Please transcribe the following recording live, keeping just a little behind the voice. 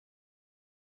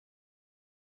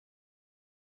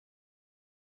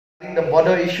The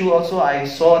border issue also, I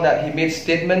saw that he made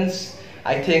statements.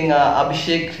 I think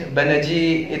Abhishek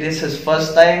Banerjee, it is his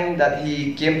first time that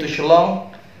he came to Shillong.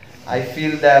 I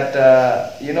feel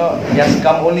that he has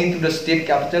come only to the state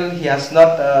capital. He has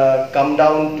not come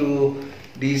down to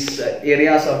these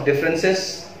areas of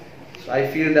differences. So I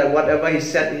feel that whatever he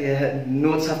said,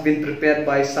 notes have been prepared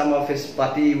by some of his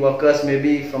party workers,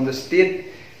 maybe from the state.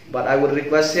 But I would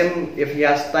request him, if he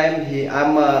has time,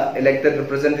 I'm an elected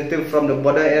representative from the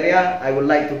border area. I would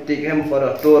like to take him for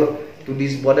a tour to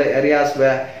these border areas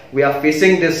where we are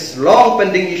facing this long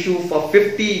pending issue for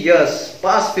 50 years.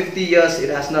 Past 50 years, it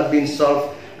has not been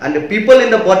solved. And the people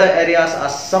in the border areas are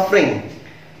suffering.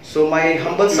 So my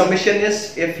humble submission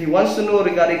is, if he wants to know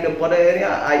regarding the border area,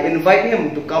 I invite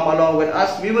him to come along with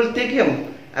us. We will take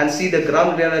him and see the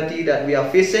ground reality that we are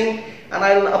facing. And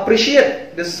I will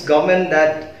appreciate this government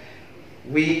that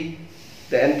we,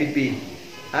 the NPP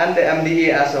and the MDA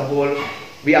as a whole,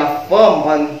 we are firm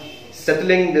on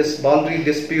settling this boundary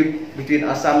dispute between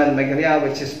Assam and Meghalaya,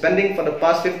 which is pending for the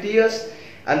past 50 years,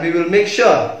 and we will make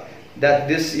sure that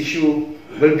this issue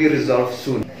will be resolved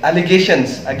soon.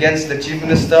 Allegations against the Chief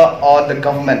Minister or the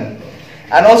government.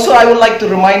 And also I would like to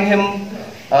remind him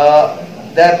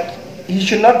that he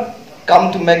should not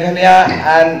come to Meghalaya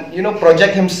and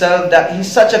project himself that he's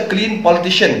such a clean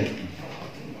politician.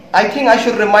 I think I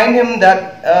should remind him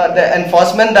that the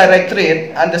Enforcement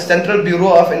Directorate and the Central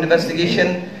Bureau of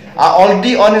Investigation are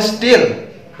already on his tail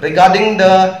regarding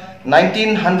the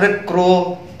 1900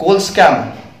 crore coal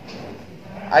scam.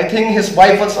 I think his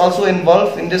wife was also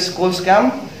involved in this coal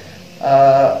scam.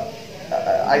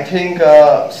 I think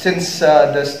since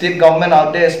the state government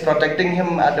out there is protecting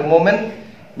him at the moment,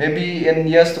 maybe in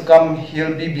years to come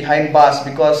he'll be behind bars,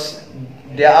 because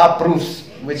there are proofs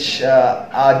which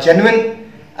are genuine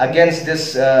against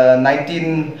this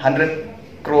 1900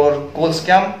 crore coal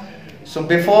scam. So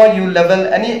before you level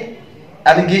any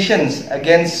allegations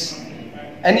against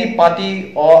any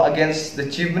party or against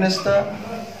the Chief Minister,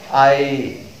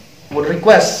 I would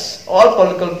request all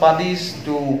political parties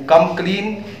to come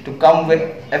clean, to come with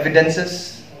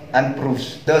evidences and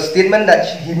proofs. The statement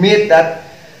that he made that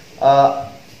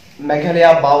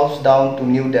Meghalaya bows down to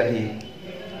New Delhi.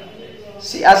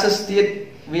 See, as a state,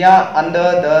 we are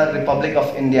under the Republic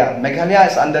of India.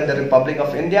 Meghalaya is under the Republic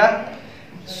of India.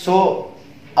 So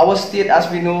our state,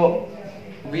 as we know,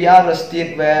 we are a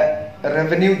state where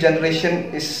revenue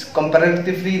generation is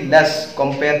comparatively less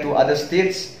compared to other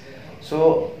states.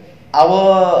 So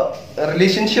our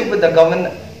relationship with the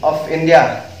government of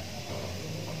India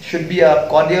should be a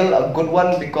cordial, a good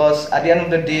one, because at the end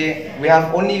of the day, we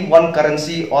have only one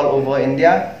currency all over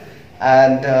India.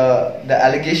 And the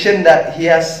allegation that he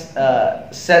has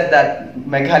said that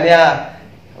Meghalaya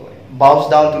bows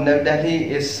down to New Delhi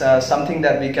is something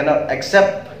that we cannot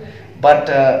accept.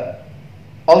 But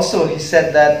also he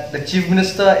said that the Chief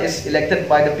Minister is elected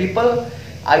by the people.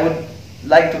 I would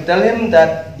like to tell him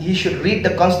that he should read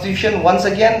the Constitution once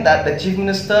again, that the Chief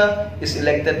Minister is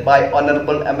elected by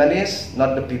honorable MLAs,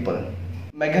 not the people.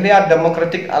 Meghalaya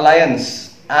Democratic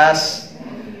Alliance as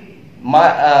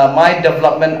my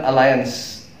development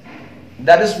alliance.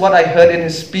 That is what I heard in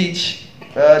his speech.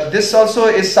 This also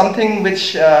is something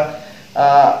which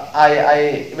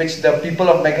which the people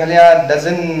of Meghalaya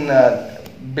doesn't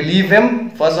believe him,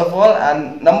 first of all,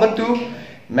 and number two,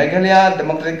 Meghalaya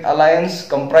Democratic Alliance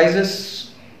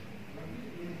comprises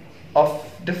of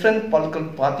different political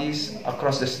parties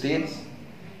across the states,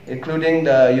 including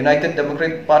the United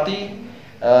Democratic Party,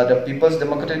 the People's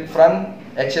Democratic Front,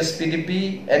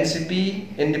 HSPDP,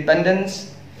 NCP,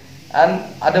 Independents, and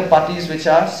other parties which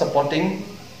are supporting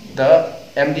the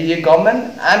MDA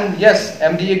government. And yes,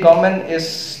 MDA government is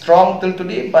strong till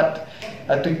today, but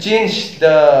to change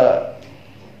the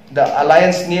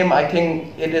alliance name, I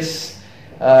think it is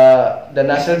the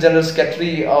National General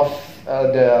Secretary of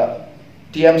the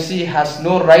TMC has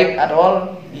no right at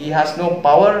all. He has no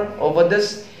power over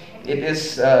this. It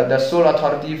is the sole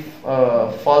authority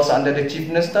falls under the Chief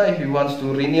Minister if he wants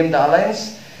to rename the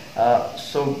alliance.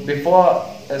 So before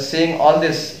saying all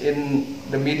this in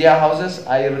the media houses,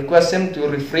 I request him to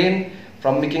refrain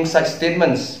from making such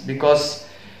statements, because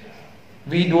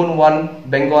we don't want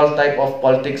Bengal type of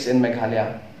politics in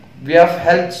Meghalaya. We have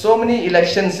held so many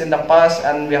elections in the past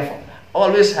and we have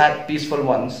always had peaceful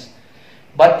ones.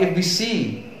 But if we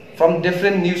see from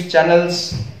different news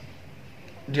channels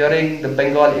during the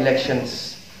Bengal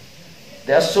elections,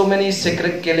 there are so many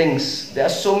secret killings, there are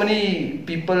so many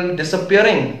people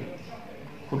disappearing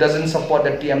who doesn't support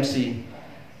the TMC.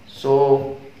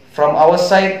 So from our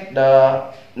side,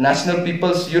 the National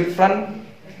People's Youth Front,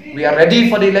 we are ready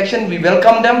for the election. We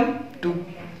welcome them to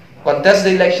contest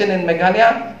the election in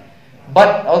Meghalaya.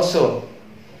 But also,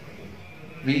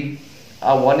 we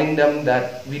are warning them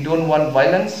that we don't want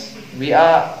violence. We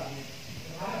are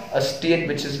a state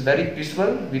which is very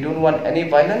peaceful. We don't want any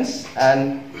violence,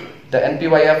 and the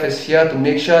NPYF is here to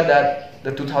make sure that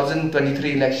the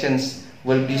 2023 elections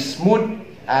will be smooth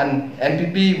and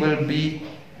NPP will be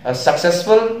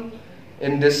successful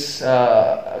in this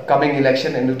coming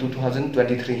election in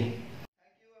 2023.